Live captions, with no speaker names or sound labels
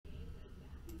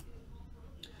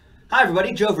Hi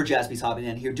everybody, Joe for Jaspys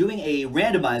Hobbyland here doing a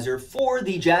randomizer for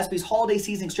the Jaspys Holiday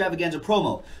Season Extravaganza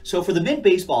promo. So for the Mint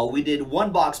Baseball, we did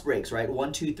 1 box breaks, right?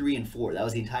 1, 2, 3, and 4. That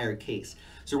was the entire case.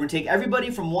 So we're going to take everybody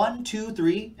from 1, 2,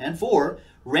 3, and 4,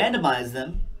 randomize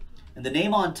them, and the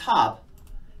name on top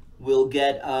will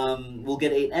get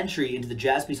an entry into the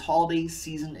Jaspys Holiday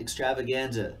Season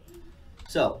Extravaganza.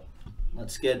 So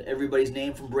let's get everybody's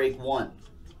name from break 1.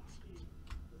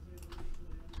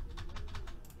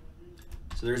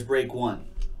 So there's break 1.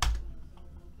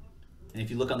 And if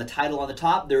you look on the title on the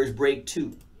top, there's break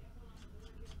 2.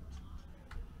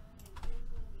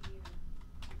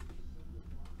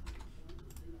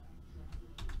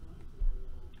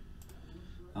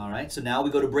 All right, so now we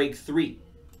go to break 3.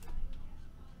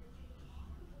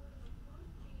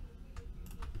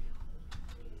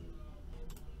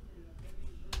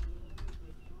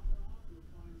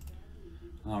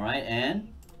 All right,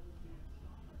 and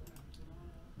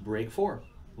break 4.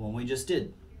 The one we just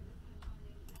did.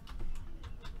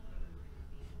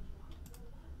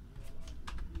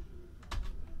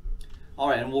 All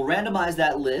right, and we'll randomize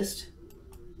that list.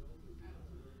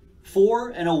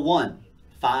 4 and a 1,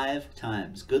 5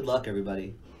 times. Good luck,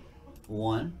 everybody.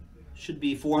 1 should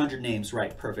be 400 names,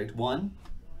 right? Perfect. 1,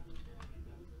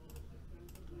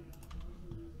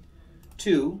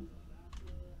 2,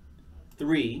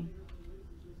 3,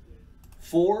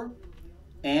 4,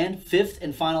 and 5th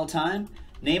and final time.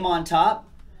 Name on top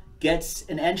gets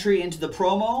an entry into the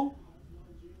promo,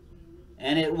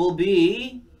 and it will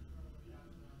be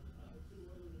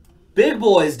Big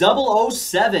Boys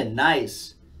 007.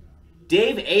 Nice.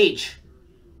 Dave H.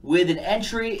 with an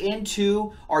entry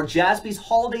into our Jaspys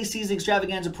Holiday Season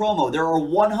Extravaganza promo. There are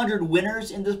 100 winners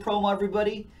in this promo,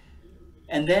 everybody.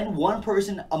 And then one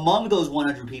person among those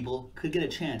 100 people could get a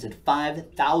chance at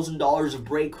 $5,000 of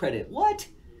break credit. What?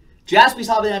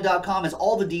 JaspysHobbyland.com has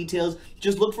all the details.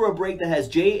 Just look for a break that has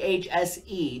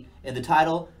JHSE in the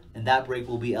title, and that break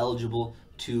will be eligible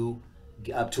to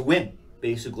win,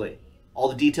 basically. All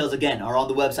the details, again, are on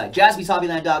the website,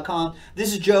 JaspysHobbyland.com.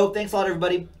 This is Joe. Thanks a lot,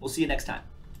 everybody. We'll see you next time.